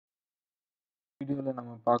வீடியோல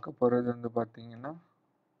நம்ம பார்க்க போறது வந்து பார்த்தீங்கன்னா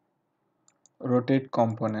rotate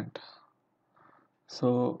component. So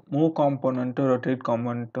move காம்போனன்ட்டும் rotate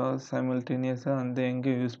காம்போனன்ட்டும் சைமல்டேனியஸாக வந்து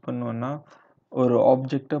எங்கே யூஸ் பண்ணுவோன்னா ஒரு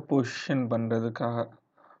ஆப்ஜெக்டை பொசிஷன் பண்ணுறதுக்காக.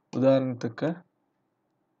 உதாரணத்துக்கு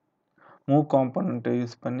மூவ் காம்போனன்ட்டை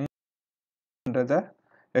யூஸ் பண்ணின்றத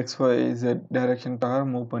XYZ டைரக்ஷனுக்காக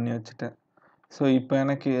மூவ் பண்ணி வச்சுட்டேன். ஸோ இப்போ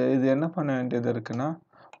எனக்கு இது என்ன பண்ண வேண்டியது இருக்குன்னா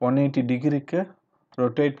 180 டிகிரிக்கு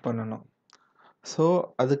ரொட்டேட் பண்ணணும். ஸோ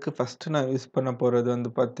அதுக்கு ஃபஸ்ட்டு நான் யூஸ் பண்ண போகிறது வந்து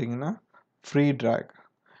பார்த்தீங்கன்னா ஃப்ரீ ட்ராக்.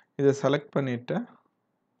 இதை செலக்ட் பண்ணிவிட்டு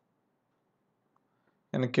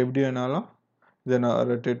எனக்கு எப்படி வேணாலும் இதை நான்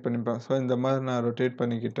ரொட்டேட் பண்ணிப்பேன். ஸோ இந்த மாதிரி நான் ரொட்டேட்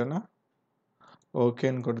பண்ணிக்கிட்டேன்னா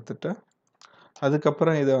ஓகேன்னு கொடுத்துட்டு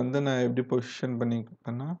அதுக்கப்புறம் இதை வந்து நான் எப்படி பொசிஷன்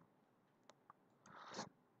பண்ணிப்பேன்னா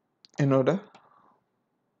என்னோட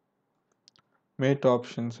மேட்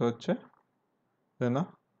ஆப்ஷன்ஸ் வச்சு இதை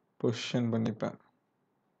நான் பொசிஷன் பண்ணிப்பேன்.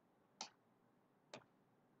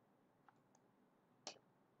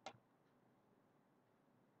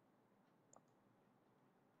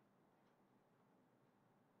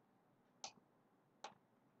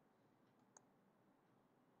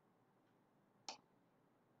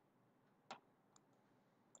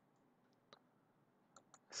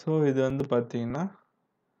 ஸோ இது வந்து பார்த்தீங்கன்னா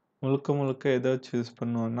முழுக்க எதை வச்சு யூஸ்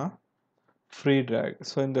பண்ணுவோன்னா ஃப்ரீ ட்ராக்.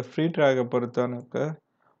 ஸோ இந்த ஃப்ரீ ட்ராகை பொறுத்தவரைக்கு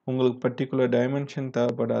உங்களுக்கு பர்டிகுலர் டைமென்ஷன்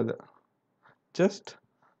தேவைப்படாது. ஜஸ்ட்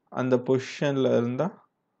அந்த பொசிஷனில் இருந்தால்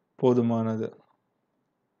போதுமானது.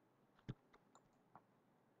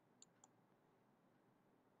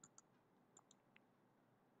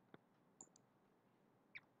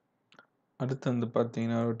 அடுத்து வந்து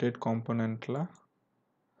பார்த்தீங்கன்னா ரொட்டேட் காம்போனன்ட்டில்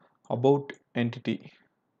அபவுட் என்டிட்டி.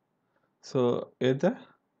 ஸோ எதை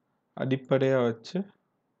அடிப்படையாக வச்சு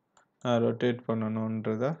நான் ரொட்டேட்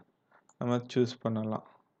பண்ணணுன்றத நம்ம சூஸ் பண்ணலாம்.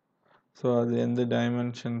 ஸோ அது எந்த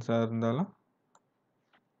டைமென்ஷன்ஸாக இருந்தாலும்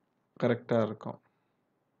கரெக்டாக இருக்கும்.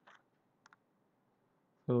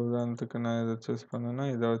 ஸோ உதாரணத்துக்கு நான் இதை சூஸ் பண்ணேன்னா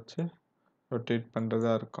இதை வச்சு ரொட்டேட்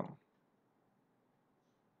பண்ணுறதா இருக்கும்.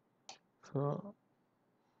 ஸோ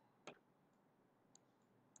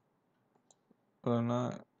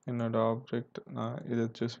நான் என்னோட ஆப்ஜெக்ட் நான் இதை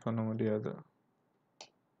சூஸ் பண்ண முடியாது.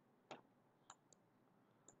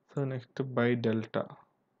 So next by delta.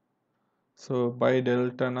 So by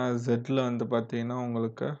டெல்டானா ஜெட்டில் வந்து பார்த்தீங்கன்னா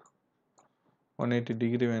உங்களுக்கு 180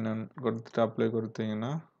 டிகிரி வேணும்னு கொடுத்துட்டு அப்ளை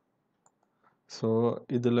கொடுத்தீங்கன்னா ஸோ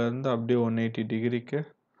இதிலேருந்து அப்படியே 180 டிகிரிக்கு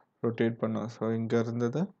ரொட்டேட் பண்ணும். ஸோ இங்கே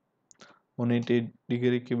இருந்ததை 180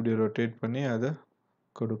 டிகிரிக்கு இப்படி ரொட்டேட் பண்ணி அதை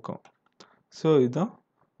கொடுக்கும். ஸோ இதுதான்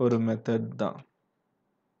ஒரு மெத்தட் தான்.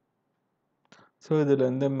 ஸோ இதில்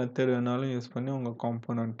எந்த மெத்தட் வேணாலும் யூஸ் பண்ணி உங்கள்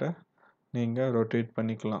காம்போனண்ட்டை நீங்கள் ரொட்டேட்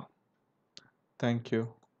பண்ணிக்கலாம். தேங்க்யூ.